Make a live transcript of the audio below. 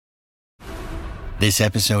This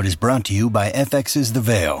episode is brought to you by FX's The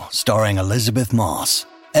Veil, starring Elizabeth Moss.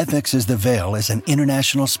 FX's The Veil is an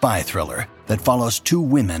international spy thriller that follows two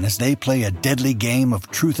women as they play a deadly game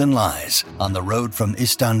of truth and lies on the road from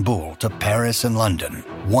Istanbul to Paris and London.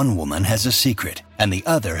 One woman has a secret, and the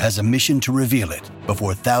other has a mission to reveal it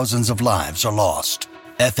before thousands of lives are lost.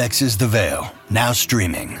 FX's The Veil, now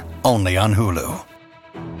streaming, only on Hulu.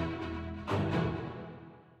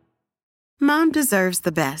 Mom deserves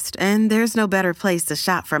the best, and there's no better place to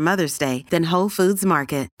shop for Mother's Day than Whole Foods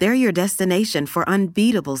Market. They're your destination for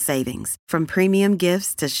unbeatable savings, from premium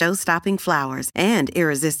gifts to show-stopping flowers and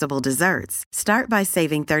irresistible desserts. Start by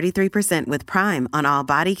saving 33% with Prime on all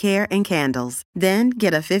body care and candles. Then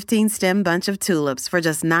get a 15-stem bunch of tulips for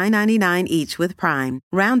just $9.99 each with Prime.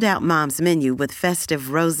 Round out Mom's menu with festive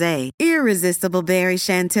rosé, irresistible berry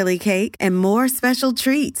chantilly cake, and more special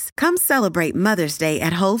treats. Come celebrate Mother's Day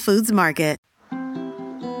at Whole Foods Market.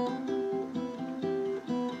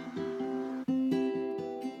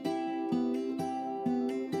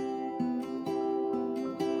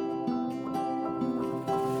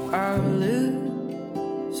 I'll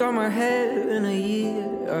lose all my hair in a year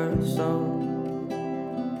or so,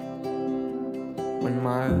 when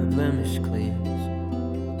my blemish clears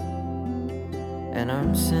and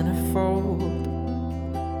I'm centerfold.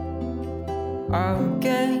 I'll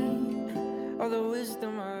gain all the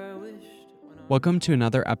wisdom I wished. Welcome to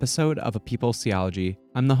another episode of A People's Theology.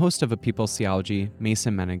 I'm the host of A People's Theology,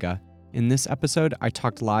 Mason Menega. In this episode, I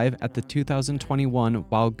talked live at the 2021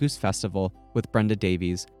 Wild Goose Festival with Brenda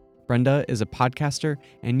Davies. Brenda is a podcaster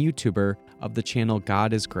and YouTuber of the channel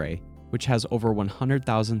God is Gray, which has over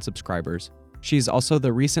 100,000 subscribers. She is also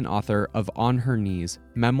the recent author of On Her Knees,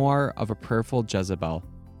 Memoir of a Prayerful Jezebel.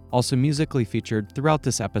 Also musically featured throughout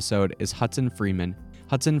this episode is Hudson Freeman.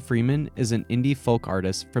 Hudson Freeman is an indie folk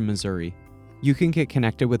artist from Missouri. You can get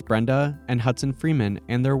connected with Brenda and Hudson Freeman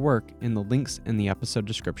and their work in the links in the episode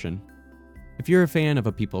description. If you're a fan of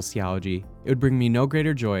A People's Theology, it would bring me no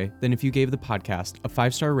greater joy than if you gave the podcast a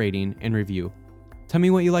 5-star rating and review. Tell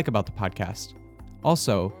me what you like about the podcast.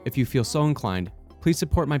 Also, if you feel so inclined, please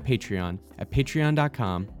support my Patreon at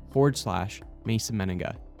patreon.com/Mason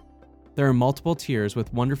Menega. There are multiple tiers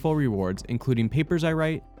with wonderful rewards, including papers I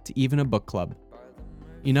write to even a book club.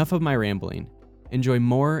 Enough of my rambling. Enjoy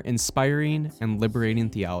more inspiring and liberating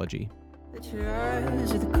theology. That your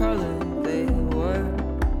eyes are the color they were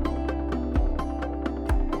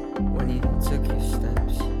when you took your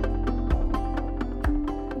steps.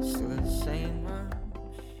 Still the same, I'm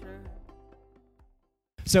sure.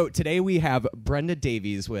 So today we have Brenda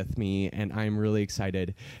Davies with me, and I'm really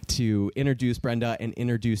excited to introduce Brenda and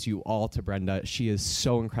introduce you all to Brenda. She is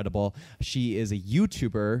so incredible. She is a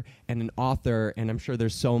YouTuber and an author, and I'm sure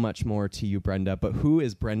there's so much more to you, Brenda. But who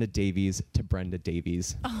is Brenda Davies to Brenda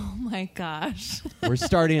Davies? Oh my gosh. We're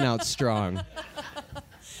starting out strong.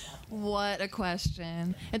 What a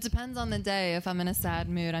question. It depends on the day. If I'm in a sad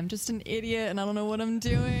mood, I'm just an idiot and I don't know what I'm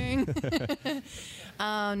doing.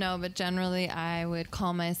 No, but generally I would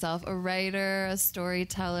call myself a writer, a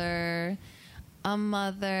storyteller, a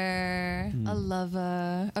mother, a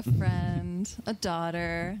lover, a friend, a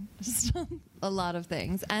daughter, just a lot of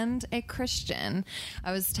things, and a Christian.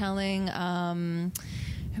 I was telling...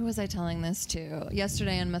 who was I telling this to?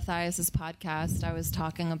 Yesterday on Matthias's podcast, I was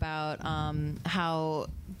talking about how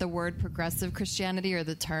the word progressive Christianity, or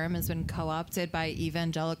the term, has been co-opted by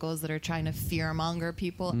evangelicals that are trying to fearmonger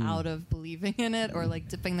people out of believing in it or like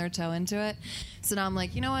dipping their toe into it. So now I'm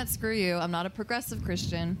like, you know what? Screw you. I'm not a progressive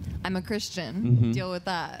Christian. I'm a Christian. Deal with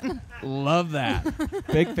that. Love that.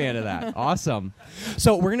 Big fan of that. Awesome.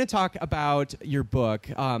 So we're going to talk about your book.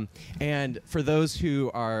 And for those who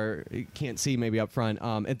can't see maybe up front,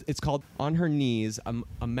 it's called On Her Knees, a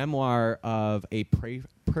memoir of a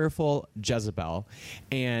prayerful Jezebel.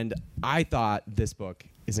 And I thought this book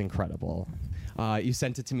is incredible. You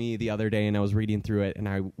sent it to me the other day, and I was reading through it, and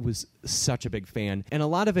I was such a big fan. And a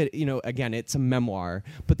lot of it, again, it's a memoir.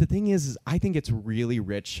 But the thing is I think it's really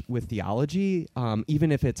rich with theology,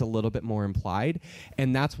 even if it's a little bit more implied.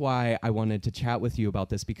 And that's why I wanted to chat with you about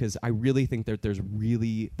this, because I really think that there's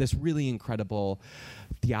this really incredible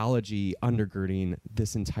theology undergirding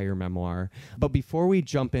this entire memoir. But before we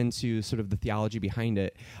jump into sort of the theology behind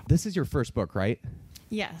it, this is your first book, right?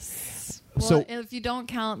 Yes. Well, So- if you don't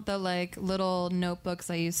count the like little notebooks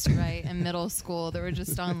I used to write in middle school that were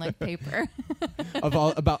just on like paper.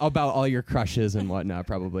 about all your crushes and whatnot,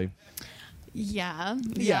 probably. Yeah.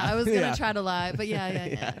 Yeah, I was going to yeah. try to lie, but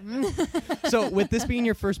yeah. So with this being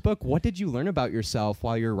your first book, what did you learn about yourself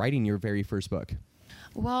while you're writing your very first book?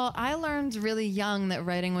 Well, I learned really young that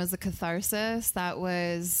writing was a catharsis. That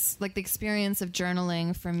was like the experience of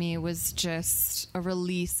journaling for me was just a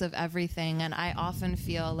release of everything. And I often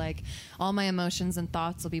feel like all my emotions and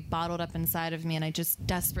thoughts will be bottled up inside of me, and I just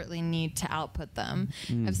desperately need to output them.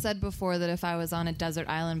 I've said before that if I was on a desert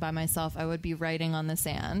island by myself, I would be writing on the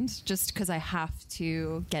sand just because I have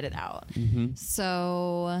to get it out.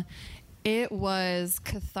 So it was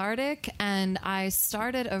cathartic, and I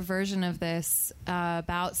started a version of this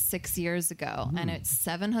about 6 years ago, and it's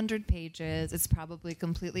 700 pages. It's probably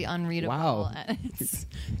completely unreadable. Wow.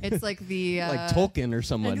 It's like the... like Tolkien or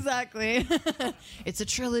someone. Exactly. It's a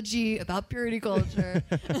trilogy about purity culture.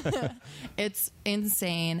 It's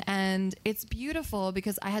insane, and it's beautiful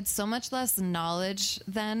because I had so much less knowledge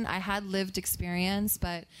then. I had lived experience,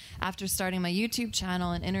 but after starting my YouTube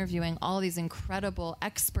channel and interviewing all these incredible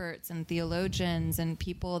experts and theologians and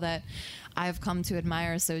people that I've come to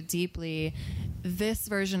admire so deeply, this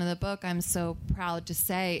version of the book, I'm so proud to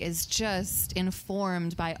say, is just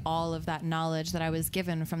informed by all of that knowledge that I was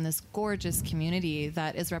given from this gorgeous community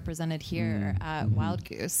that is represented here at Wild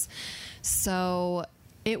Goose. So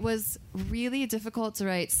it was really difficult to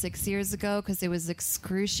write 6 years ago because it was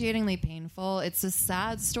excruciatingly painful. It's a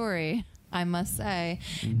sad story, I must say.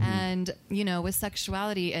 And, you know, with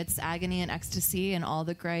sexuality, it's agony and ecstasy and all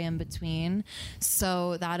the gray in between.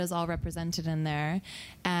 So that is all represented in there.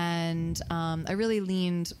 And I really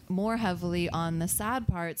leaned more heavily on the sad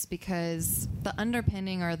parts because the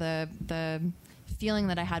underpinning or the feeling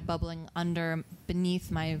that I had bubbling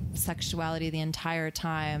beneath my sexuality the entire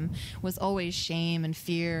time was always shame and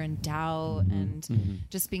fear and doubt and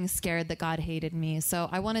just being scared that God hated me. So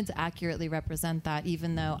I wanted to accurately represent that,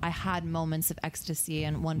 even though I had moments of ecstasy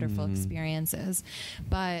and wonderful experiences.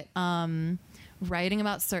 But writing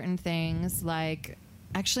about certain things, like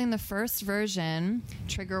actually in the first version,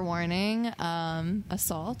 trigger warning,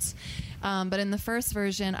 assault. But in the first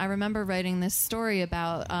version, I remember writing this story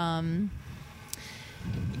about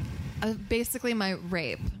basically my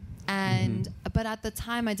rape. And but at the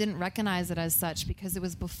time I didn't recognize it as such because it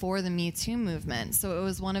was before the Me Too movement. So it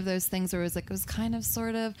was one of those things where it was like, it was kind of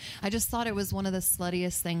sort of, I just thought it was one of the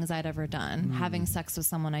sluttiest things I'd ever done, having sex with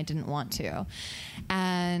someone I didn't want to.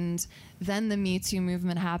 And then the Me Too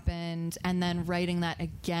movement happened, and then writing that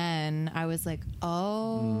again, I was like,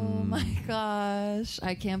 oh my gosh,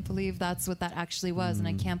 I can't believe that's what that actually was. And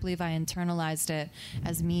I can't believe I internalized it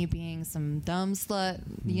as me being some dumb slut,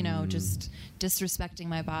 you know, just disrespecting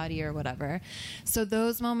my body or whatever. So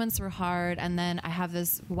those moments were hard. And then I have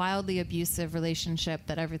this wildly abusive relationship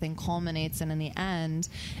that everything culminates in the end.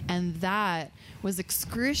 And that was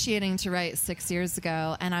excruciating to write 6 years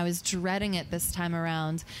ago. And I was dreading it this time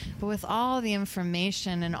around. But with all the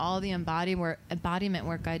information and all the embodiment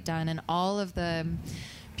work I'd done and all of the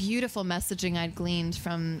beautiful messaging I'd gleaned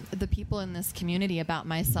from the people in this community about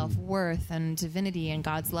my self-worth and divinity and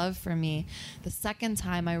God's love for me, the second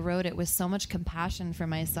time I wrote it with so much compassion for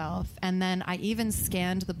myself. And then I even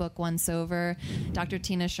scanned the book once over. Dr.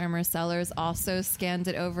 Tina Shermer Sellers also scanned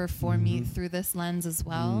it over for me through this lens as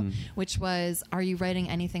well, which was, are you writing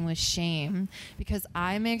anything with shame? Because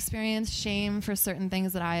I may experience shame for certain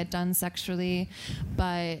things that I had done sexually,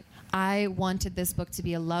 but I wanted this book to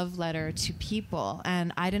be a love letter to people,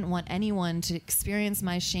 and I didn't want anyone to experience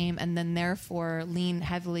my shame and then therefore lean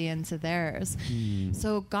heavily into theirs.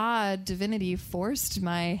 So God, divinity, forced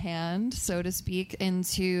my hand, so to speak,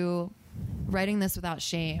 into writing this without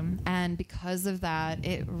shame. And because of that,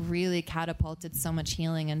 it really catapulted so much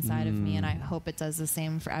healing inside of me, and I hope it does the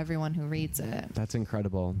same for everyone who reads it. That's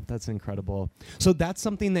incredible. That's incredible. So that's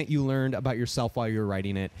something that you learned about yourself while you were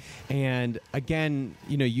writing it. And again,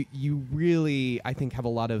 you know, you really, I think, have a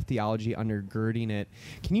lot of theology undergirding it.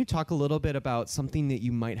 Can you talk a little bit about something that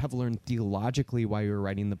you might have learned theologically while you were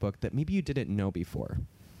writing the book that maybe you didn't know before?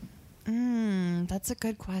 That's a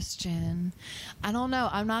good question. I don't know.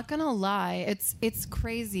 I'm not gonna lie. It's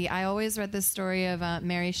crazy. I always read this story of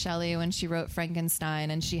Mary Shelley when she wrote Frankenstein,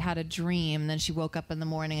 and she had a dream. Then she woke up in the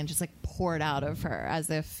morning and just like poured out of her as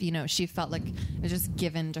if, you know, she felt like it was just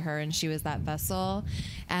given to her and she was that vessel.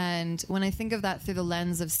 And when I think of that through the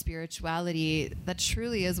lens of spirituality, that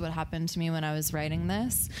truly is what happened to me when I was writing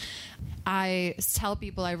this. I tell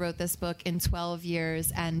people I wrote this book in 12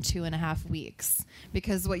 years and 2.5 weeks,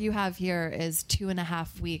 because what you have here is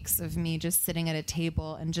 2.5 weeks of me just sitting at a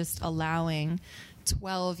table and just allowing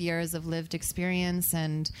 12 years of lived experience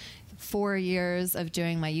and 4 years of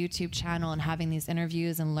doing my YouTube channel and having these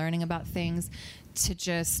interviews and learning about things to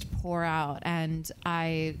just pour out. And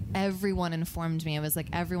everyone informed me. It was like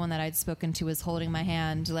everyone that I'd spoken to was holding my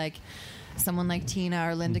hand, like someone like Tina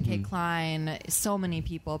or Linda K. Klein, so many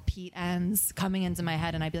people, Pete Enns coming into my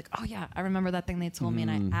head, and I'd be like, oh yeah, I remember that thing they told me,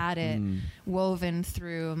 and I had it woven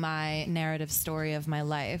through my narrative story of my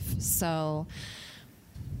life. So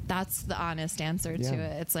that's the honest answer to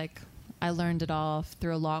it. It's like I learned it all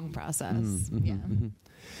through a long process.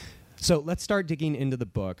 So let's start digging into the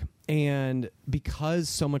book. And because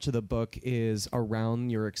so much of the book is around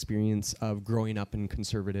your experience of growing up in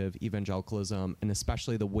conservative evangelicalism, and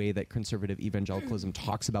especially the way that conservative evangelicalism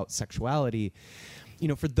talks about sexuality, you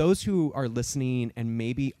know, for those who are listening and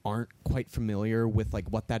maybe aren't quite familiar with like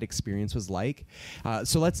what that experience was like.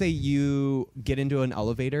 So let's say you get into an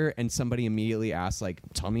elevator and somebody immediately asks, like,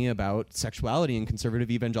 tell me about sexuality in conservative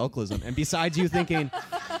evangelicalism. And besides you thinking,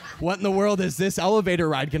 what in the world is this elevator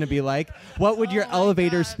ride going to be like? What would your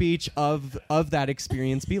elevator speech of that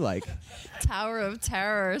experience be like? Tower of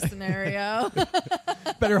Terror scenario.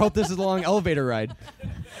 Better hope this is a long elevator ride.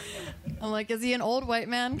 I'm like, is he an old white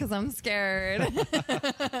man? Because I'm scared.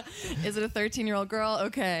 Is it a 13-year-old girl?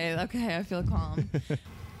 Okay, I feel calm.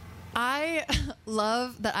 I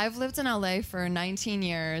love that I've lived in LA for 19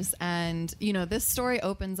 years, and, you know, this story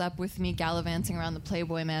opens up with me gallivanting around the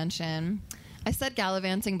Playboy Mansion. I said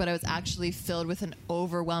gallivanting, but I was actually filled with an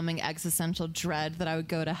overwhelming existential dread that I would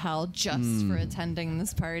go to hell just for attending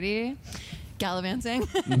this party. Gallivanting.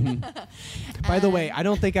 By the way, I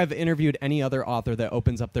don't think I've interviewed any other author that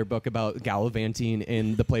opens up their book about gallivanting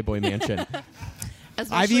in the Playboy Mansion.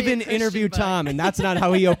 I've even interviewed Tom, and that's not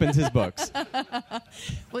how he opens his books.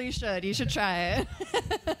 Well, you should try it.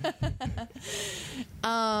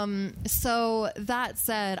 So that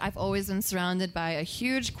said, I've always been surrounded by a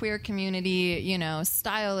huge queer community, you know,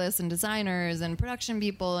 stylists and designers and production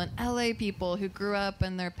people and LA people who grew up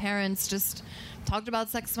and their parents just talked about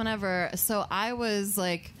sex whenever. So I was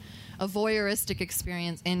like a voyeuristic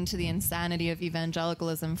experience into the insanity of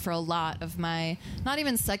evangelicalism for a lot of my, not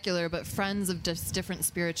even secular, but friends of just different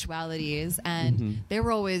spiritualities. And they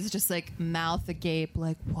were always just like mouth agape,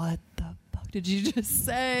 like, what the fuck did you just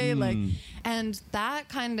say? Like, and that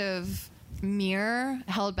kind of mirror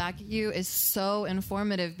held back at you is so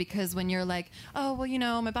informative, because when you're like, oh, well, you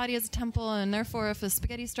know, my body is a temple, and therefore if a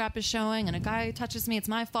spaghetti strap is showing and a guy touches me, it's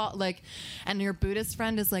my fault, like, and your Buddhist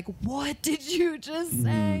friend is like, what did you just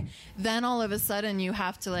say? Then all of a sudden you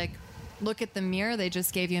have to like look at the mirror they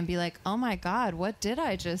just gave you and be like, oh my God, what did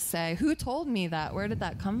I just say? Who told me that? Where did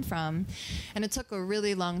that come from? And it took a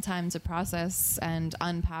really long time to process and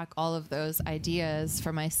unpack all of those ideas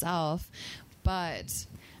for myself. But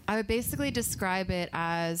I would basically describe it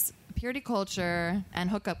as purity culture and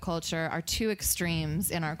hookup culture are two extremes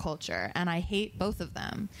in our culture, and I hate both of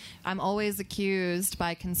them. I'm always accused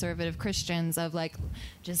by conservative Christians of like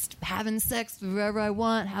just having sex wherever I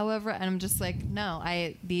want, however, and I'm just like, no,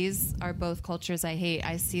 these are both cultures I hate.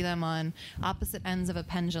 I see them on opposite ends of a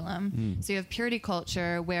pendulum. So you have purity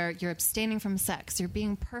culture where you're abstaining from sex, you're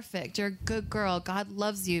being perfect, you're a good girl, God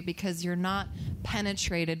loves you because you're not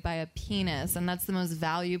penetrated by a penis, and that's the most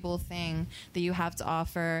valuable thing that you have to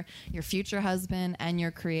offer your future husband and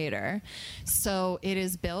your creator. So it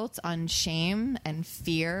is built on shame and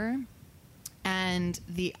fear. And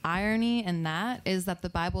the irony in that is that the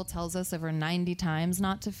Bible tells us over 90 times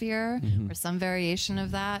not to fear, or some variation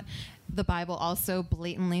of that. The Bible also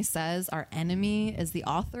blatantly says our enemy is the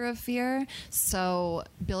author of fear. So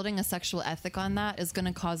building a sexual ethic on that is going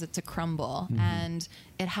to cause it to crumble. And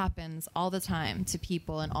it happens all the time to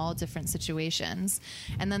people in all different situations.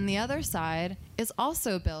 And then the other side is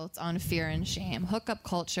also built on fear and shame. Hookup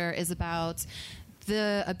culture is about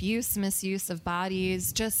the abuse, misuse of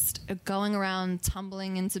bodies, just going around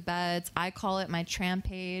tumbling into beds. I call it my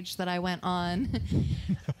trampage that I went on.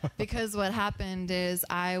 Because what happened is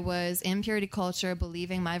I was in purity culture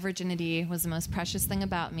believing my virginity was the most precious thing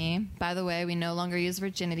about me. By the way, we no longer use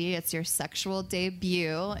virginity. It's your sexual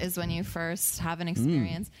debut is when you first have an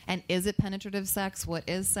experience. And is it penetrative sex? What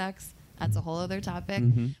is sex? That's a whole other topic.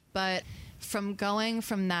 But from going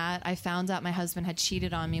from that, I found out my husband had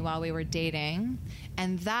cheated on me while we were dating,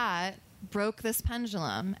 and that broke this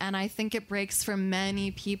pendulum. And I think it breaks for many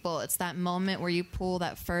people. It's that moment where you pull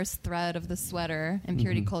that first thread of the sweater in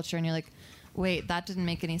purity culture, and you're like, wait, that didn't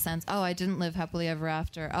make any sense. Oh, I didn't live happily ever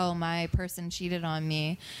after. Oh, my person cheated on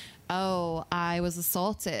me. Oh, I was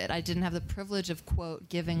assaulted. I didn't have the privilege of, quote,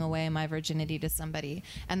 giving away my virginity to somebody.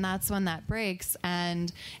 And that's when that breaks.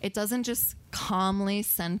 And it doesn't just calmly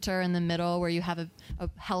center in the middle where you have a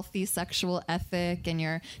healthy sexual ethic and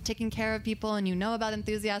you're taking care of people and you know about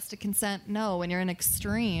enthusiastic consent. No, when you're in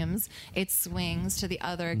extremes, it swings to the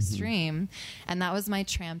other extreme. And that was my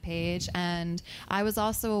trampage. And I was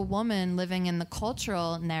also a woman living in the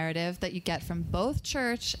cultural narrative that you get from both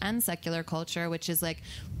church and secular culture, which is like,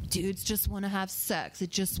 dudes just want to have sex. They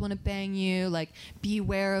just want to bang you. Like,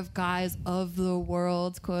 beware of guys of the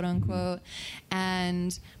world, quote unquote.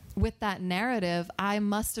 And with that narrative, I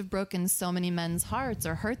must have broken so many men's hearts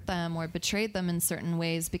or hurt them or betrayed them in certain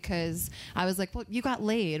ways because I was like, well, you got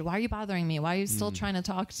laid. Why are you bothering me? Why are you still trying to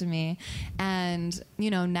talk to me? And,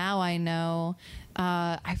 now I know,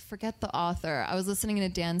 I forget the author. I was listening to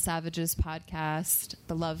Dan Savage's podcast,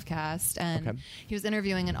 The Lovecast, and he was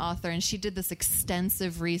interviewing an author, and she did this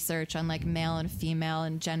extensive research on like male and female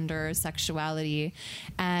and gender, sexuality.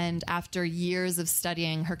 And after years of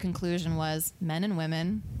studying, her conclusion was men and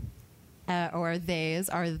women or theys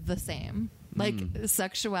are the same. Like,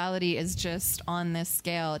 sexuality is just on this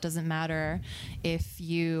scale. It doesn't matter if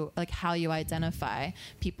you, like, how you identify.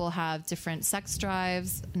 People have different sex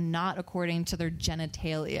drives, not according to their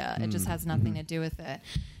genitalia. It just has nothing to do with it.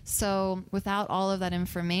 So without all of that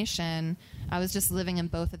information, I was just living in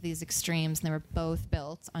both of these extremes, and they were both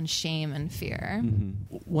built on shame and fear.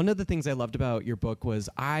 One of the things I loved about your book was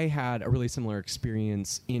I had a really similar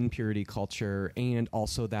experience in purity culture and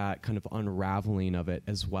also that kind of unraveling of it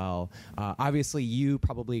as well. Obviously, you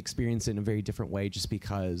probably experienced it in a very different way just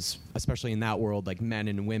because, especially in that world, like men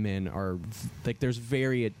and women are, like there's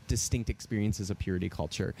very distinct experiences of purity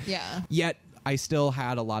culture. Yeah. Yet, I still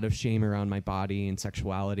had a lot of shame around my body and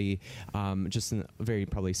sexuality, just in a very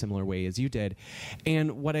probably similar way as you did.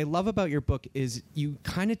 And what I love about your book is you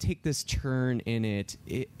kind of take this turn in it,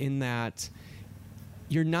 in that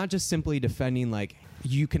you're not just simply defending like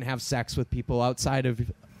you can have sex with people outside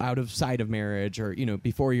of sight of marriage or,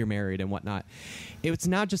 before you're married and whatnot. It's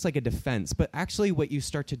not just like a defense, but actually what you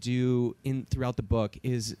start to do throughout the book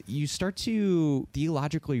is you start to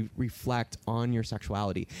theologically reflect on your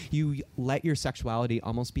sexuality. You let your sexuality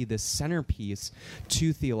almost be this centerpiece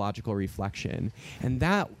to theological reflection. And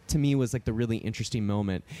that to me was like the really interesting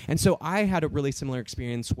moment. And so I had a really similar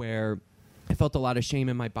experience where I felt a lot of shame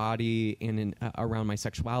in my body and around my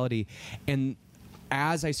sexuality. And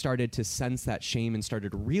as I started to sense that shame and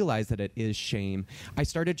started to realize that it is shame, I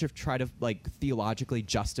started to try to like theologically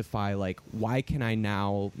justify like why can I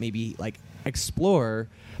now maybe like explore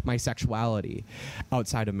my sexuality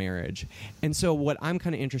outside of marriage. And so what I'm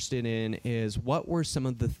kind of interested in is what were some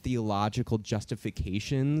of the theological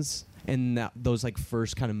justifications and those like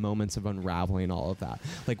first kind of moments of unraveling all of that.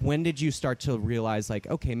 Like when did you start to realize like,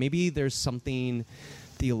 okay, maybe there's something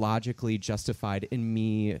theologically justified in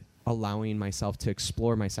me allowing myself to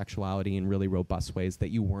explore my sexuality in really robust ways that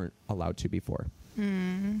you weren't allowed to before?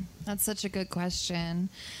 That's such a good question.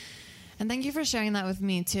 And thank you for sharing that with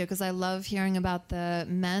me too, because I love hearing about the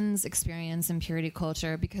men's experience in purity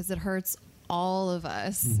culture because it hurts all of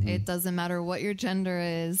us. It doesn't matter what your gender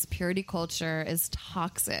is. Purity culture is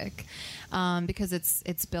toxic because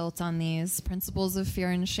it's built on these principles of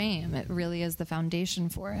fear and shame. It really is the foundation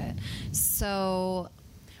for it. So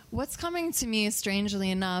what's coming to me,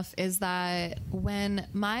 strangely enough, is that when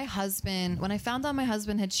I found out my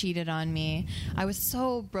husband had cheated on me, I was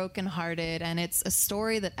so brokenhearted, and it's a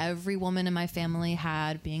story that every woman in my family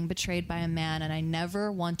had, being betrayed by a man, and I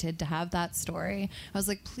never wanted to have that story. I was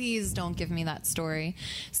like, please don't give me that story.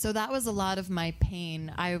 So that was a lot of my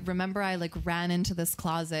pain. I remember I like ran into this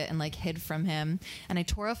closet and like hid from him, and I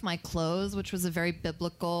tore off my clothes, which was a very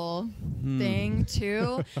biblical thing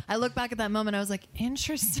too. I look back at that moment, I was like,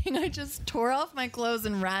 interesting. I just tore off my clothes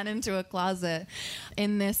and ran into a closet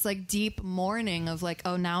in this like deep mourning of like,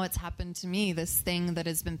 oh, now it's happened to me. This thing that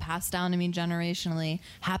has been passed down to me generationally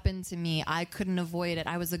happened to me. I couldn't avoid it.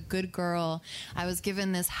 I was a good girl. I was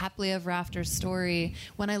given this happily ever after story.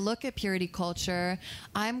 When I look at purity culture,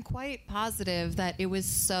 I'm quite positive that it was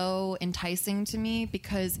so enticing to me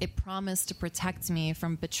because it promised to protect me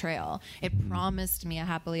from betrayal. It promised me a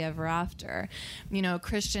happily ever after.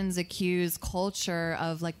 Christians accuse culture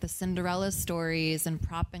of like the Cinderella stories and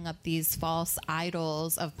propping up these false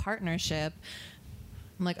idols of partnership.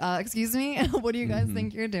 I'm like, excuse me, what do you guys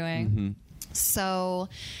think you're doing? So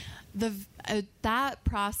that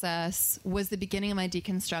process was the beginning of my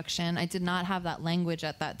deconstruction. I did not have that language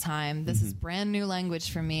at that time. This is brand new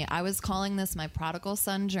language for me. I was calling this my prodigal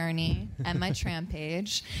son journey and my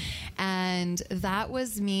trampage. And that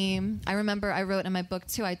was me. I remember I wrote in my book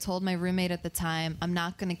too, I told my roommate at the time, I'm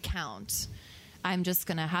not going to count I'm just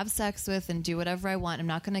going to have sex with and do whatever I want. I'm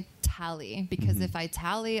not going to tally, because if I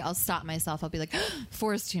tally, I'll stop myself. I'll be like,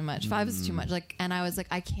 4 is too much. 5 is too much. Like, and I was like,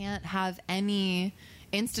 I can't have any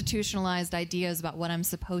institutionalized ideas about what I'm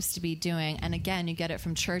supposed to be doing. And again, you get it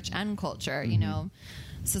from church and culture, you know,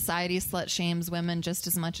 society slut shames women just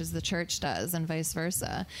as much as the church does, and vice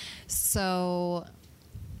versa. So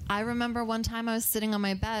I remember one time I was sitting on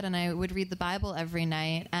my bed and I would read the Bible every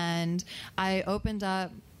night, and I opened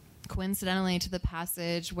up coincidentally to the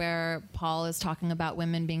passage where Paul is talking about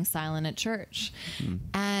women being silent at church.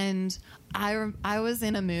 And I was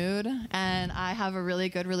in a mood, and I have a really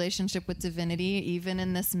good relationship with divinity, even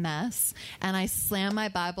in this mess. And I slammed my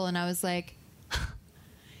Bible and I was like,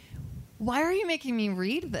 why are you making me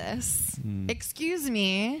read this? Excuse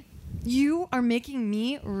me. You are making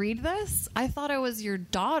me read this? I thought I was your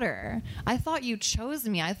daughter. I thought you chose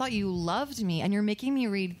me. I thought you loved me, and you're making me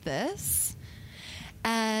read this?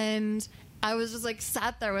 And I was just like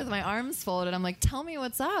sat there with my arms folded. I'm like, tell me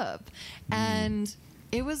what's up. And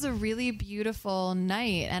it was a really beautiful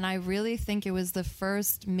night. And I really think it was the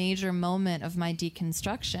first major moment of my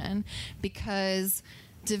deconstruction, because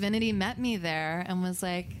divinity met me there and was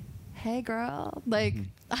like, hey girl, like,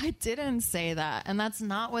 I didn't say that. And that's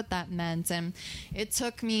not what that meant. And it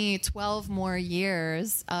took me 12 more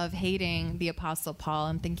years of hating the Apostle Paul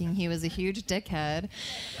and thinking he was a huge dickhead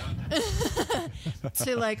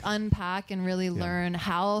to like unpack and really learn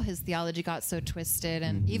how his theology got so twisted.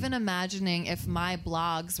 And even imagining if my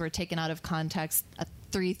blogs were taken out of context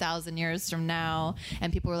 3,000 years from now,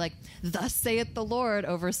 and people were like, thus saith the Lord,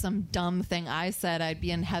 over some dumb thing I said, I'd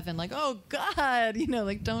be in heaven like, oh God, you know,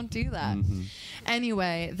 like, don't do that.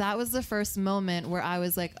 Anyway, that was the first moment where I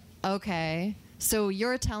was like, okay, so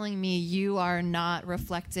you're telling me you are not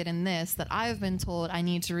reflected in this that I've been told I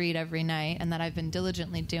need to read every night and that I've been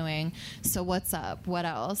diligently doing. So what's up? What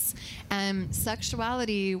else? And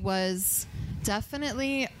sexuality was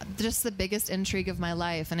definitely just the biggest intrigue of my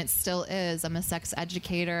life, and it still is. I'm a sex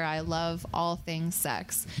educator. I love all things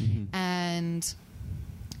sex. And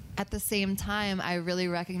at the same time, I really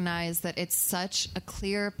recognize that it's such a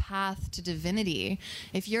clear path to divinity.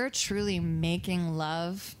 If you're truly making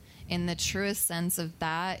love in the truest sense of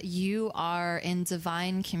that, you are in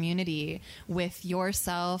divine community with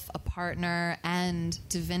yourself, a partner, and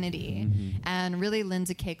divinity. And really,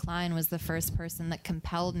 Linda K. Klein was the first person that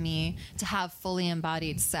compelled me to have fully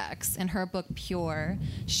embodied sex. In her book, Pure,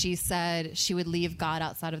 she said she would leave God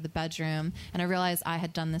outside of the bedroom. And I realized I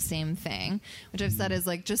had done the same thing, which I've said is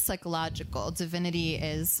like just psychological. Divinity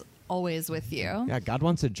is always with you. Yeah, God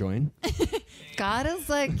wants to join. God is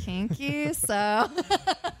like kinky, so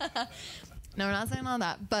no, we're not saying all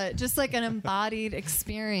that, but just like an embodied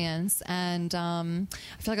experience. And I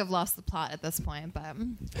feel like I've lost the plot at this point, but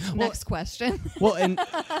next question. Well, and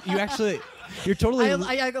you're totally...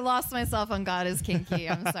 I lost myself on God is kinky.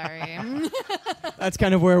 I'm sorry. That's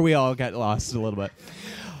kind of where we all get lost a little bit.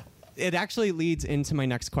 It actually leads into my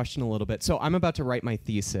next question a little bit. So I'm about to write my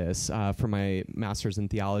thesis for my master's in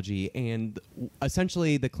theology, and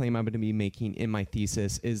essentially the claim I'm going to be making in my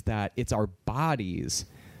thesis is that it's our bodies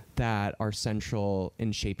that are central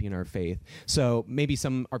in shaping our faith. So maybe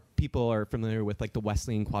people are familiar with like the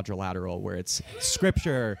Wesleyan quadrilateral, where it's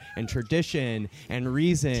scripture and tradition and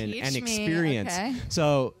reason and experience. Okay.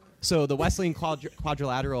 So the Wesleyan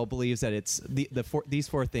quadrilateral believes that it's these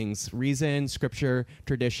four things: reason, scripture,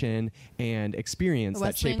 tradition, and experience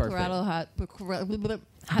that shape our faith.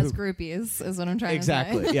 Has groupies, is what I'm trying to say.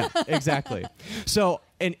 Exactly. Yeah, exactly. So,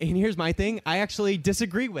 and here's my thing. I actually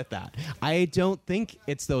disagree with that. I don't think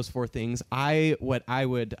it's those four things. What I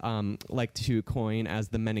would like to coin as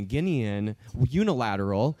the Meneginian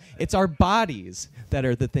unilateral, it's our bodies that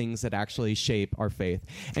are the things that actually shape our faith.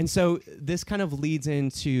 And so this kind of leads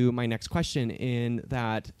into my next question, in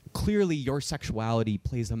that clearly your sexuality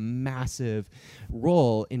plays a massive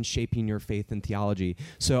role in shaping your faith and theology.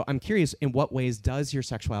 So I'm curious, in what ways does your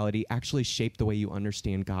sexuality actually shape the way you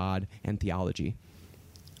understand God and theology?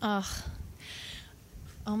 Oh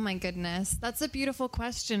my goodness. That's a beautiful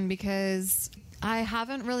question, because I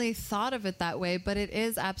haven't really thought of it that way, but it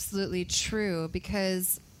is absolutely true.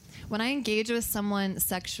 Because when I engage with someone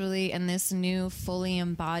sexually in this new fully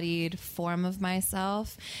embodied form of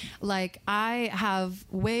myself, like, I have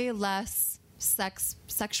way less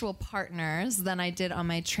sexual partners than I did on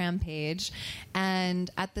my tram page. And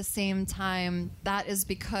at the same time, that is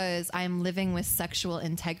because I'm living with sexual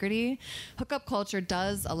integrity. Hookup culture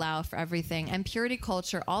does allow for everything. And purity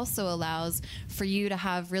culture also allows for you to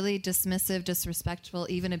have really dismissive, disrespectful,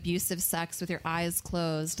 even abusive sex with your eyes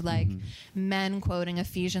closed, like men quoting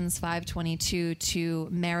Ephesians 5:22 to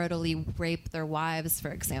maritally rape their wives,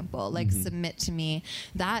 for example, like submit to me.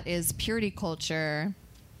 That is purity culture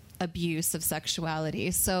abuse of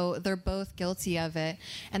sexuality. So they're both guilty of it.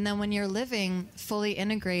 And then when you're living fully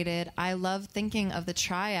integrated, I love thinking of the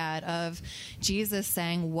triad of Jesus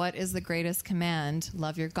saying, what is the greatest command?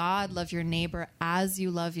 Love your God, love your neighbor as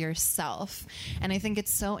you love yourself. And I think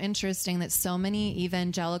it's so interesting that so many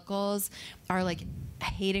evangelicals are like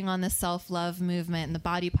hating on the self-love movement and the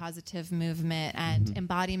body positive movement and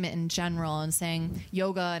embodiment in general, and saying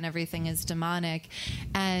yoga and everything is demonic,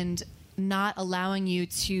 and not allowing you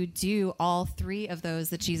to do all three of those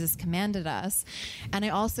that Jesus commanded us. And I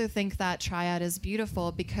also think that triad is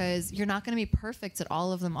beautiful because you're not going to be perfect at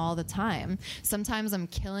all of them all the time. Sometimes I'm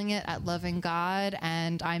killing it at loving God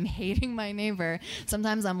and I'm hating my neighbor.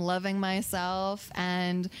 Sometimes I'm loving myself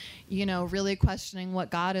and, you know, really questioning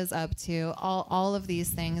what God is up to, all of these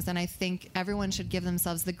things. And I think everyone should give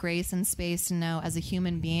themselves the grace and space to know, as a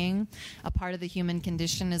human being, a part of the human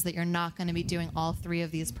condition is that you're not going to be doing all three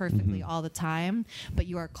of these perfectly all the time, but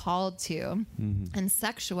you are called to. And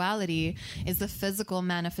sexuality is the physical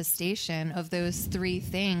manifestation of those three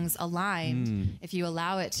things aligned, if you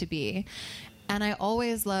allow it to be. And I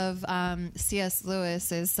always love C.S.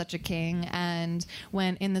 Lewis is such a king. And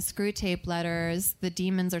when in the Screw Tape letters, the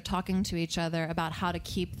demons are talking to each other about how to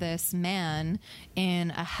keep this man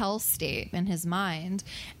in a hell state in his mind.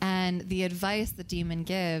 And the advice the demon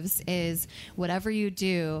gives is, whatever you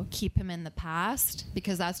do, keep him in the past,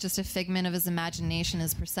 because that's just a figment of his imagination,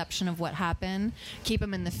 his perception of what happened. Keep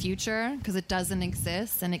him in the future, because it doesn't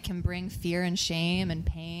exist and it can bring fear and shame and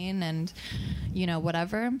pain and, you know,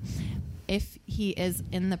 whatever. If he is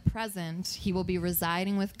in the present, he will be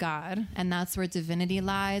residing with God, and that's where divinity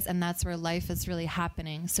lies, and that's where life is really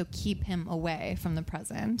happening. So keep him away from the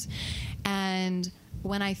present. And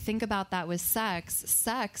when I think about that with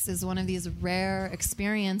sex is one of these rare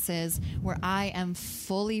experiences where I am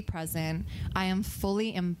fully present. I am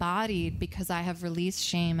fully embodied because I have released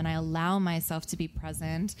shame and I allow myself to be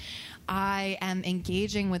present. I am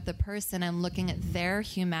engaging with the person and looking at their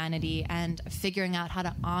humanity and figuring out how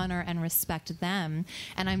to honor and respect them.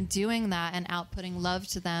 And I'm doing that and outputting love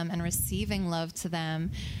to them and receiving love to them,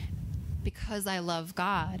 because I love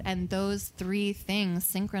God. And those three things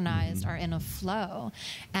synchronized are in a flow.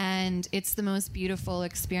 And it's the most beautiful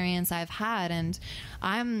experience I've had. And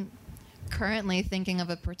I'm currently thinking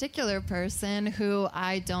of a particular person who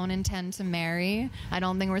I don't intend to marry. I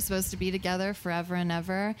don't think we're supposed to be together forever and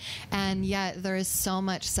ever. And yet there is so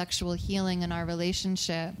much sexual healing in our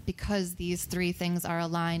relationship because these three things are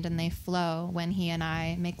aligned and they flow when he and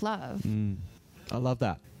I make love. I love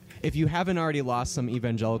that. If you haven't already lost some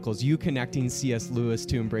evangelicals, you connecting C.S. Lewis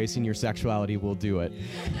to embracing your sexuality will do it.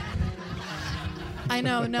 I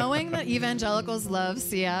know. Knowing that evangelicals love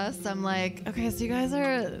C.S., I'm like, okay, so you guys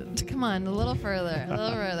are, come on, a little further, a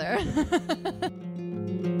little further.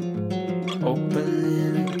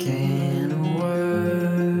 Opening a can of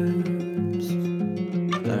worms,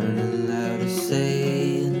 learning how to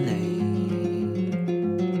say a name.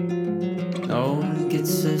 No one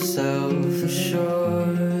gets herself ashore,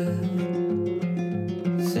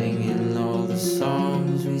 singing all the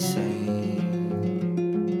songs we sang.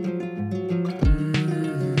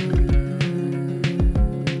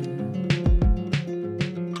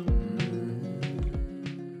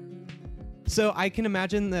 So I can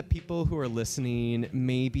imagine that people who are listening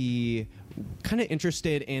may be kind of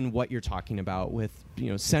interested in what you're talking about with, you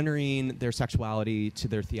know, centering their sexuality to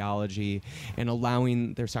their theology and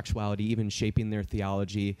allowing their sexuality, even shaping their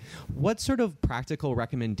theology. What sort of practical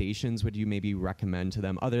recommendations would you maybe recommend to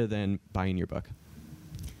them other than buying your book?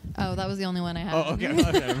 Oh, that was the only one I had. Oh, okay.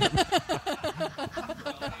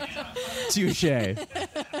 Touche.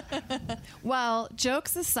 Well,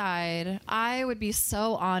 jokes aside, I would be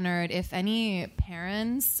so honored if any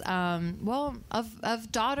parents,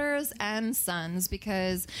 of daughters and sons,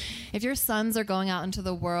 because if your sons are going out into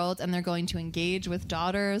the world and they're going to engage with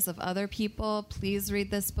daughters of other people, please read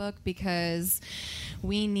this book, because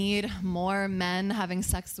we need more men having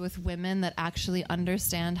sex with women that actually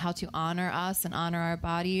understand how to honor us and honor our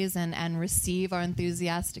bodies and receive our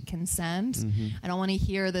enthusiastic consent. I don't want to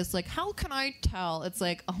hear this like, how can I tell? It's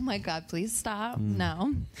like, oh my God, please stop.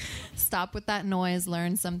 No. Stop with that noise.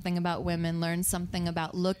 Learn something about women. Learn something something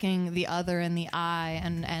about looking the other in the eye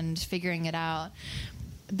and figuring it out.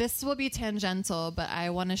 This will be tangential, but I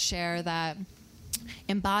want to share that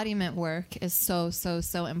embodiment work is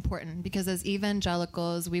so important, because as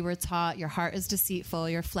evangelicals, we were taught your heart is deceitful,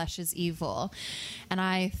 your flesh is evil. And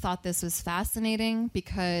I thought this was fascinating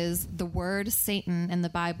because the word Satan in the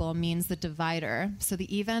Bible means the divider. So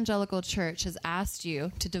the evangelical church has asked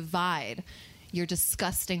you to divide your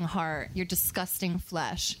disgusting heart, your disgusting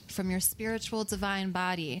flesh from your spiritual divine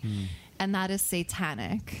body. And that is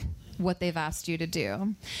satanic, what they've asked you to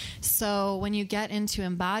do. So when you get into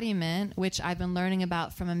embodiment, which I've been learning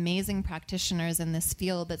about from amazing practitioners in this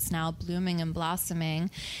field that's now blooming and blossoming,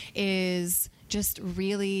 is just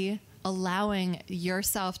really allowing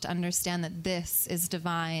yourself to understand that this is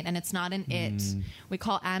divine and it's not an it. We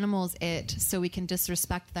call animals it so we can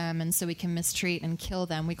disrespect them and so we can mistreat and kill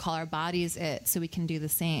them. We call our bodies it so we can do the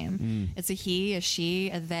same. It's a he, a she,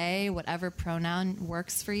 a they, whatever pronoun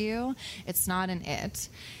works for you. It's not an it.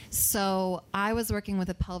 So I was working with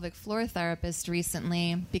a pelvic floor therapist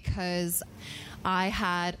recently because I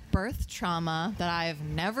had birth trauma that I've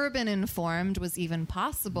never been informed was even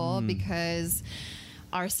possible, because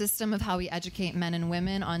our system of how we educate men and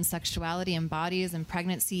women on sexuality and bodies and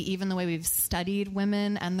pregnancy, even the way we've studied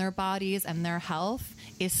women and their bodies and their health,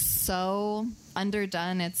 is so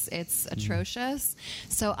underdone. It's atrocious.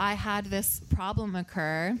 So I had this problem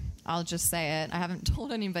occur. I'll just say it. I haven't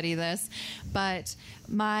told anybody this, but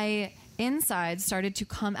my insides started to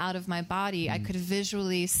come out of my body. I could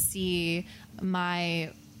visually see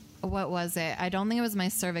my... what was it? I don't think it was my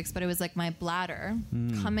cervix, but it was like my bladder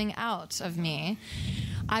coming out of me.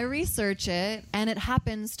 I research it, and it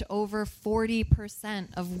happens to over 40%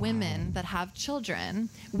 of women that have children,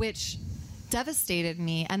 which devastated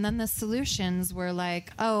me. And then the solutions were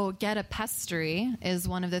like, oh, get a pessary is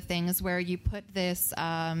one of the things where you put this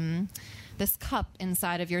this cup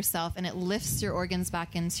inside of yourself, and it lifts your organs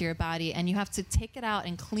back into your body, and you have to take it out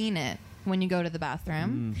and clean it when you go to the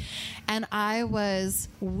bathroom. And I was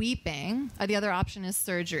weeping. The other option is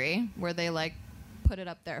surgery, where they like put it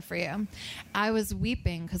up there for you. I was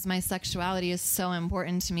weeping because my sexuality is so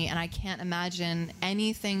important to me, and I can't imagine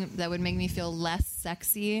anything that would make me feel less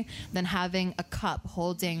sexy than having a cup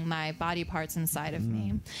holding my body parts inside of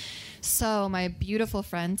me. So my beautiful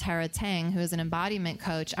friend Tara Tang, who is an embodiment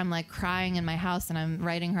coach, I'm like crying in my house, and I'm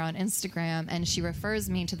writing her on Instagram, and she refers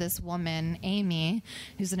me to this woman, Amy,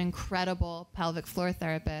 who's an incredible pelvic floor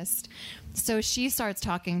therapist. So she starts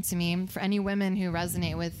talking to me. For any women who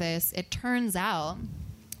resonate with this, it turns out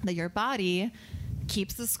that your body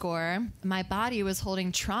keeps the score. My body was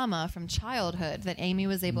holding trauma from childhood that Amy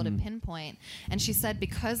was able to pinpoint. And she said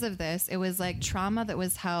because of this, it was like trauma that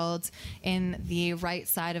was held in the right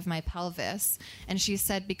side of my pelvis. And she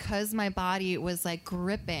said because my body was like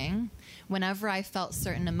gripping whenever I felt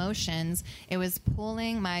certain emotions, it was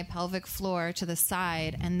pulling my pelvic floor to the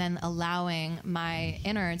side and then allowing my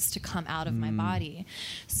innards to come out of my body.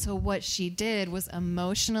 So what she did was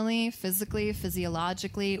emotionally, physically,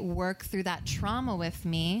 physiologically work through that trauma with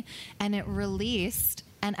me, and it released,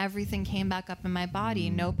 and everything came back up in my body.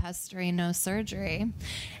 No pessary, no surgery.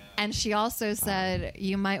 And she also said,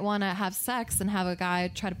 you might want to have sex and have a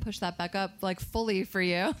guy try to push that back up like fully for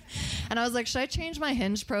you. And I was like, should I change my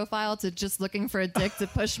Hinge profile to just looking for a dick to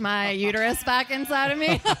push my uterus back inside of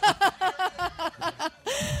me?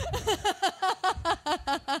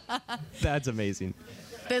 That's amazing.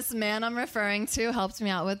 This man I'm referring to helped me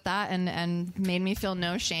out with that and made me feel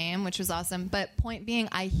no shame, which was awesome. But point being,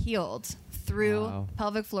 I healed through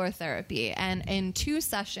pelvic floor therapy. And in 2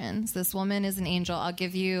 sessions, this woman is an angel. I'll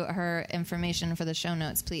give you her information for the show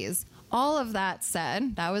notes, please. All of that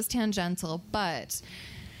said, that was tangential, but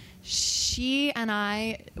she and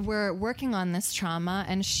I were working on this trauma,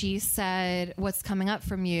 and she said, what's coming up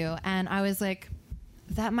from you? And I was like,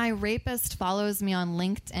 that my rapist follows me on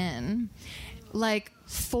LinkedIn. Like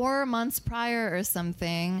 4 months prior or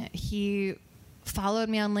something, he followed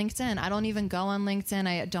me on LinkedIn. I don't even go on LinkedIn.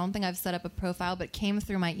 I don't think I've set up a profile, but came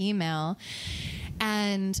through my email.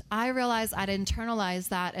 And I realized I'd internalized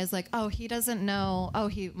that as like, oh, he doesn't know. Oh,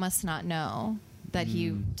 he must not know that he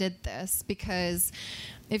did this. Because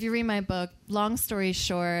if you read my book, long story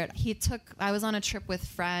short, I was on a trip with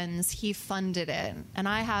friends. He funded it. And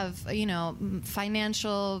I have,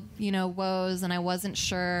 financial, woes, and I wasn't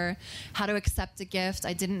sure how to accept a gift.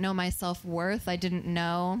 I didn't know my self-worth. I didn't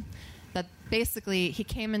know that basically he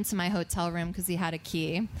came into my hotel room because he had a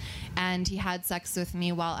key, and he had sex with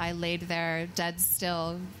me while I laid there dead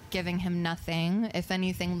still, giving him nothing. If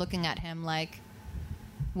anything, looking at him like,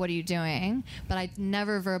 what are you doing? But I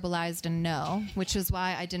never verbalized a no, which is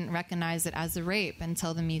why I didn't recognize it as a rape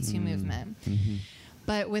until the Me Too movement.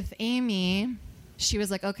 But with Amy, she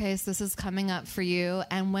was like, okay, so this is coming up for you.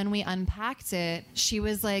 And when we unpacked it, she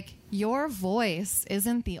was like, your voice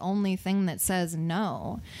isn't the only thing that says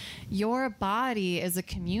no. Your body is a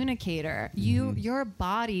communicator. Your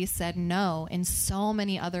body said no in so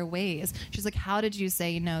many other ways. She's like, how did you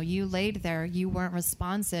say no? You laid there. You weren't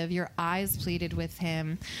responsive. Your eyes pleaded with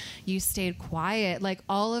him. You stayed quiet. Like,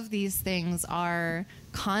 all of these things are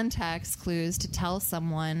context clues to tell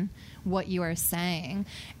someone what you are saying.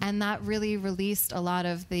 And that really released a lot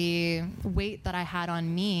of the weight that I had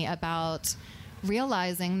on me about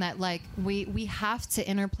realizing that, like, we have to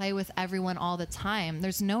interplay with everyone all the time.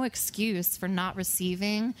 There's no excuse for not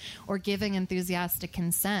receiving or giving enthusiastic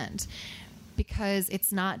consent, because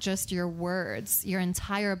it's not just your words. Your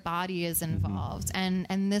entire body is involved.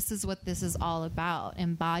 And this is what this is all about,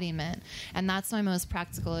 embodiment. And that's my most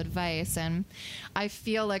practical advice. And I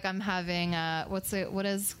feel like I'm having what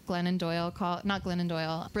does Glennon Doyle call, not Glennon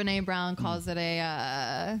Doyle, Brene Brown calls it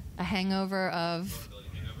a hangover of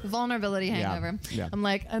vulnerability hangover. Yeah. I'm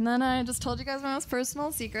like, and then I just told you guys my most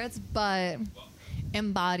personal secrets, but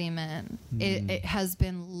embodiment, it has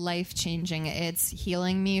been life-changing. It's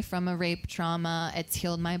healing me from a rape trauma. It's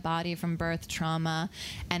healed my body from birth trauma.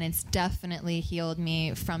 And it's definitely healed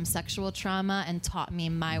me from sexual trauma and taught me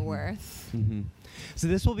my worth. So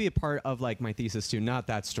this will be a part of, like, my thesis too, not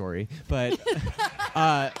that story, but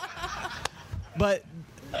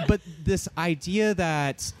but this idea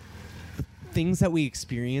that things that we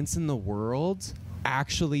experience in the world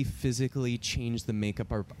actually physically change the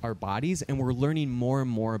makeup of our bodies, and we're learning more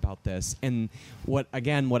and more about this. And what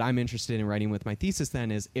I'm interested in writing with my thesis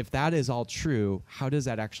then is, if that is all true, how does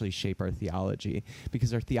that actually shape our theology?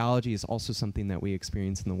 Because our theology is also something that we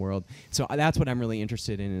experience in the world. So that's what I'm really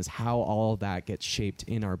interested in, is how all that gets shaped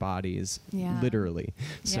in our bodies, literally.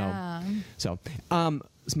 So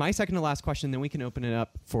my second to last question, then we can open it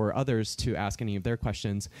up for others to ask any of their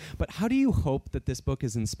questions. But how do you hope that this book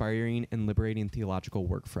is inspiring and liberating theological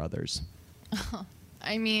work for others?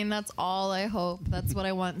 I mean, that's all I hope. That's what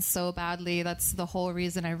I want so badly. That's the whole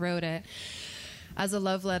reason I wrote it, as a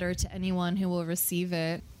love letter to anyone who will receive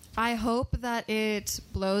it. I hope that it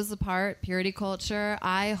blows apart purity culture.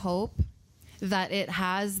 I hope that it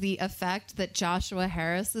has the effect that Joshua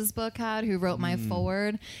Harris's book had, who wrote my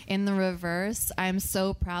foreword, in the reverse. I'm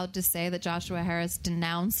so proud to say that Joshua Harris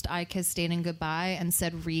denounced I Kissed Dating Goodbye and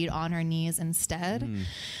said read on her knees instead.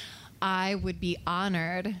 I would be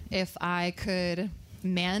honored if I could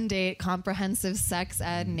mandate comprehensive sex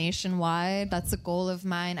ed nationwide. That's a goal of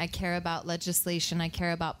mine. I care about legislation. I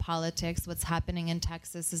care about politics. What's happening in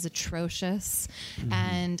Texas is atrocious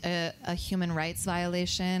and a human rights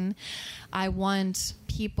violation. I want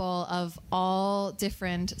people of all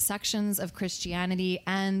different sections of Christianity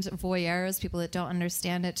and voyeurs, people that don't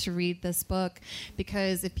understand it, to read this book,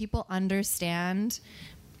 because if people understand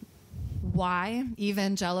why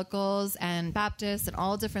evangelicals and Baptists and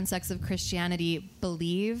all different sects of Christianity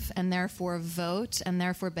believe and therefore vote and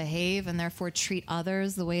therefore behave and therefore treat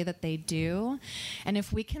others the way that they do. And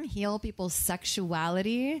if we can heal people's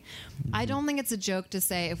sexuality, I don't think it's a joke to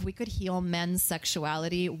say if we could heal men's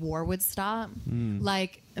sexuality, war would stop.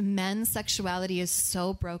 Like, men's sexuality is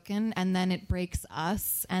so broken, and then it breaks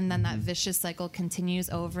us, and then that vicious cycle continues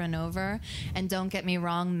over and over. And don't get me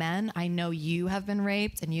wrong, men, I know you have been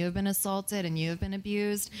raped and you have been assaulted and you have been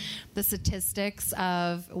abused. The statistics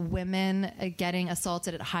of women getting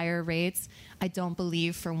assaulted at higher rates, I don't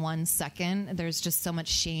believe for 1 second. There's just so much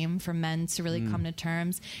shame for men to really come to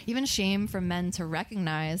terms, even shame for men to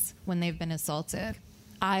recognize when they've been assaulted.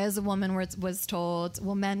 I, as a woman, was told,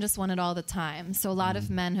 well, men just want it all the time. So a lot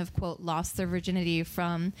of men have, quote, lost their virginity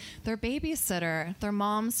from their babysitter, their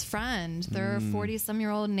mom's friend, their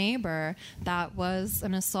 40-some-year-old neighbor. That was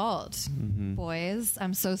an assault. Boys,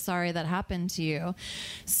 I'm so sorry that happened to you.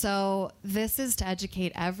 So this is to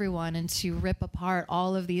educate everyone and to rip apart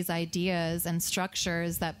all of these ideas and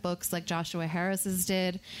structures that books like Joshua Harris's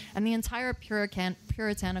did, and the entire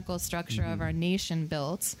puritanical structure of our nation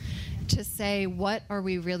built, to say, what are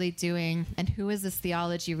we really doing, and who is this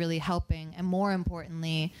theology really helping, and more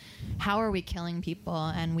importantly, how are we killing people,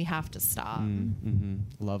 and we have to stop.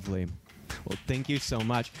 Lovely. Well, thank you so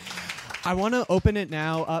much. I want to open it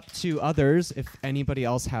now up to others if anybody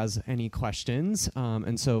else has any questions.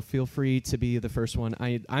 And so feel free to be the first one.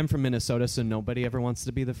 I'm from Minnesota, so nobody ever wants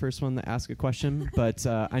to be the first one to ask a question. But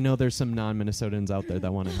I know there's some non-Minnesotans out there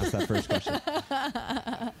that want to ask that first question.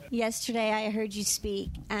 Yesterday I heard you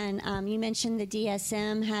speak, and you mentioned the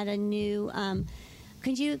DSM had a new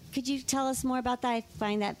Could you tell us more about that? I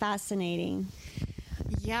find that fascinating.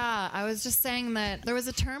 Yeah, I was just saying that there was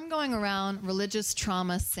a term going around, religious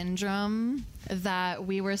trauma syndrome, that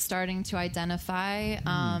we were starting to identify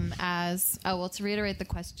as, to reiterate the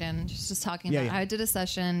question, just talking about, I did a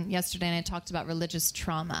session yesterday and I talked about religious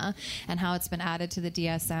trauma and how it's been added to the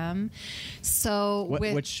DSM. So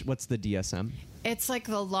what's the DSM? It's like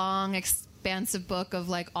the long, expansive book of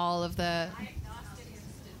like all of the...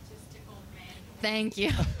 Thank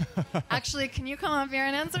you. Actually, can you come up here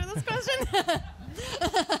and answer this question?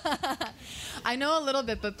 I know a little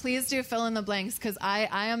bit, but please do fill in the blanks, because I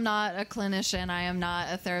am not a clinician. I am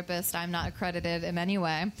not a therapist. I'm not accredited in any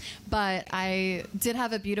way. But I did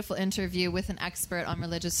have a beautiful interview with an expert on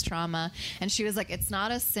religious trauma, and she was like, it's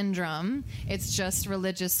not a syndrome. It's just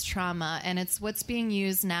religious trauma, and it's what's being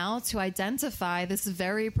used now to identify this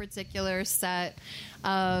very particular set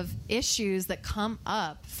of issues that come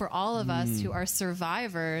up for all of us who are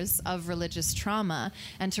survivors of religious trauma,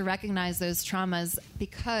 and to recognize those traumas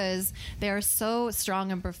because they are so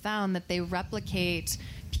strong and profound that they replicate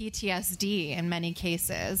PTSD in many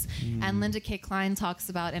cases. And Linda K. Klein talks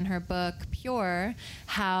about in her book Pure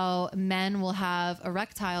how men will have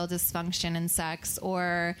erectile dysfunction in sex,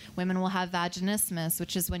 or women will have vaginismus,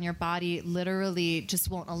 which is when your body literally just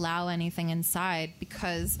won't allow anything inside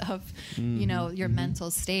because of your mental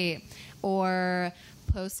state, or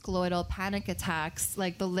post-coital panic attacks.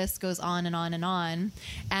 Like, the list goes on and on and on,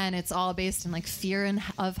 and it's all based in like fear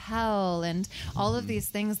of hell and all of these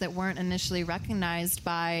things that weren't initially recognized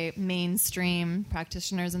by mainstream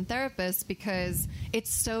practitioners and therapists because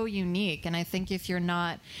it's so unique. And I think if you're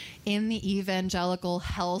not in the evangelical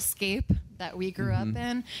hellscape that we grew up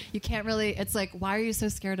in, you can't really, it's like, why are you so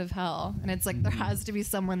scared of hell? And it's like, there has to be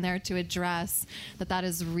someone there to address that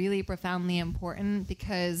is really profoundly important,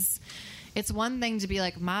 because it's one thing to be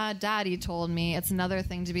like, my daddy told me. It's another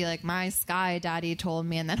thing to be like, my sky daddy told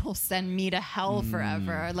me, and then he'll send me to hell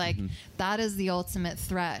forever. Like, that is the ultimate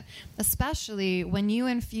threat, especially when you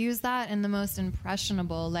infuse that in the most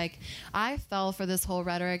impressionable. Like, I fell for this whole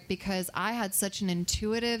rhetoric because I had such an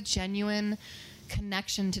intuitive, genuine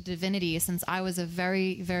connection to divinity since I was a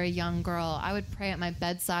very, very young girl. I would pray at my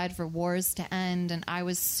bedside for wars to end, and I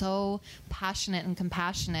was so passionate and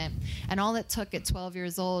compassionate. And all it took at 12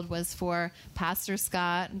 years old was for Pastor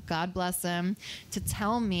Scott, God bless him, to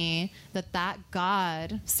tell me that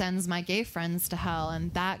God sends my gay friends to hell,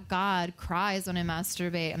 and that God cries when I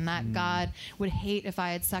masturbate, and that God would hate if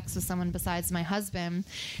I had sex with someone besides my husband.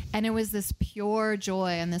 And it was this pure joy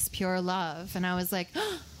and this pure love. And I was like,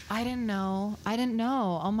 I didn't know.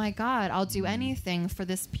 Oh my God, I'll do anything for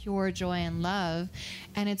this pure joy and love.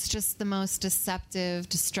 And it's just the most deceptive,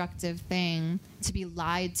 destructive thing to be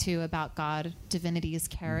lied to about God, divinity's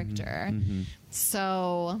character.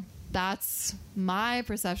 So that's my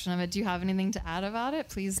perception of it. Do you have anything to add about it?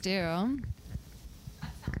 Please do.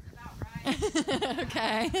 That sounds about right.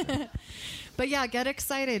 Okay. But yeah, get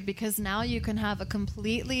excited, because now you can have a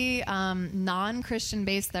completely non-Christian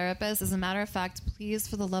based therapist. As a matter of fact, please,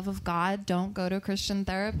 for the love of God, don't go to a Christian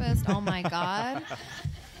therapist. Oh my God.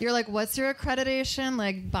 You're like, what's your accreditation?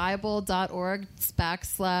 Like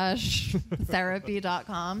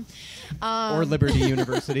bible.org/therapy.com. Or Liberty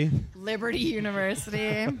University. Liberty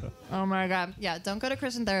University. Oh my God. Yeah, don't go to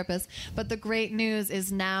Christian therapists. But the great news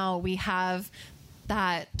is now we have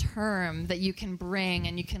that term that you can bring,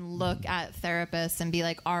 and you can look at therapists and be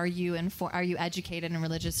like, are you educated in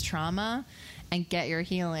religious trauma, and get your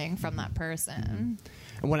healing from that person.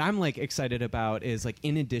 And what I'm like excited about is, like,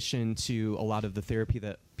 in addition to a lot of the therapy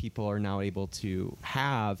that people are now able to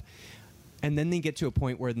have, and then they get to a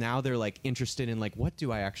point where now they're like interested in like, what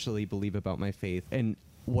do I actually believe about my faith? And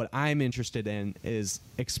what I'm interested in is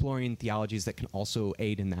exploring theologies that can also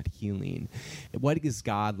aid in that healing. What is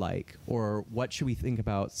God like? Or what should we think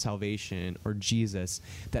about salvation or Jesus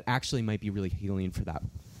that actually might be really healing for that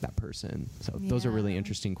person? So those are really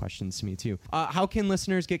interesting questions to me too. How can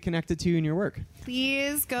listeners get connected to you in your work?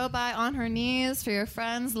 Please go by On Her Knees for your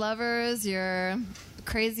friends, lovers, your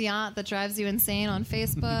crazy aunt that drives you insane on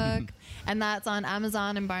Facebook. And that's on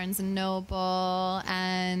Amazon and Barnes & Noble.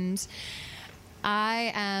 And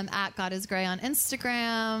I am at God is Gray on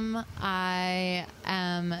Instagram. I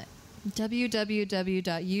am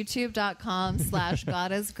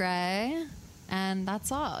www.youtube.com/godisgray. And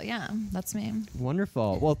that's all. Yeah, that's me.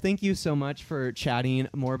 Wonderful. Well, thank you so much for chatting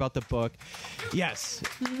more about the book. Yes.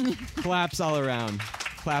 Claps all around.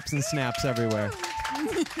 Claps and snaps everywhere.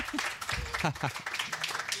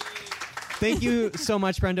 Thank you so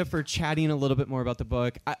much, Brenda, for chatting a little bit more about the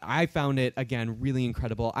book. I found it, again, really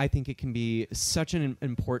incredible. I think it can be such an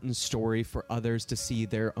important story for others to see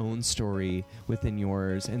their own story within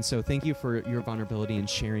yours. And so thank you for your vulnerability and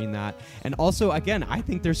sharing that. And also, again, I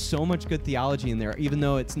think there's so much good theology in there, even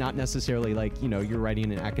though it's not necessarily like, you're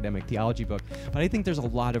writing an academic theology book. But I think there's a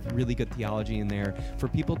lot of really good theology in there for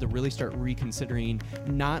people to really start reconsidering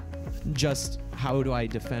not just how do I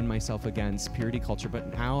defend myself against purity culture,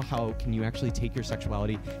 but now how can you actually take your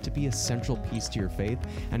sexuality to be a central piece to your faith?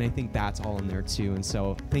 And I think that's all in there too. And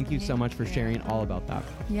so thank you so much for sharing all about that.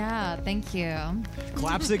 Yeah, thank you.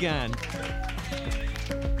 Claps again.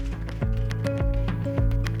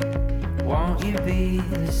 Won't you be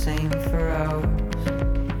the same for hours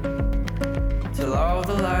till all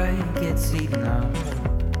the light gets eaten up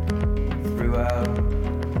throughout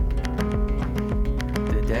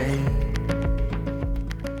the day?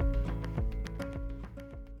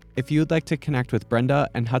 If you would like to connect with Brenda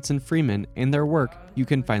and Hudson Freeman and their work, you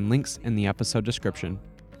can find links in the episode description.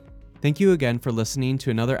 Thank you again for listening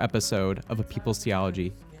to another episode of A People's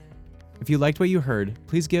Theology. If you liked what you heard,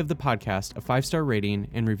 please give the podcast a 5-star rating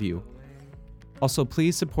and review. Also,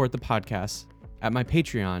 please support the podcast at my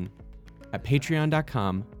Patreon at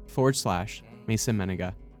patreon.com/Mason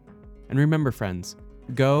Menega. And remember, friends,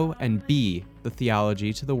 go and be the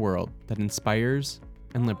theology to the world that inspires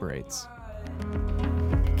and liberates.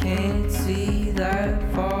 Can't see that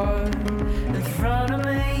far in front of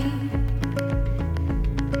me.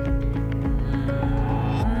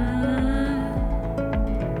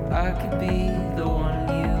 I could be the one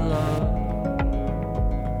you love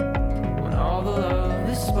when all the love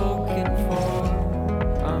is spoken.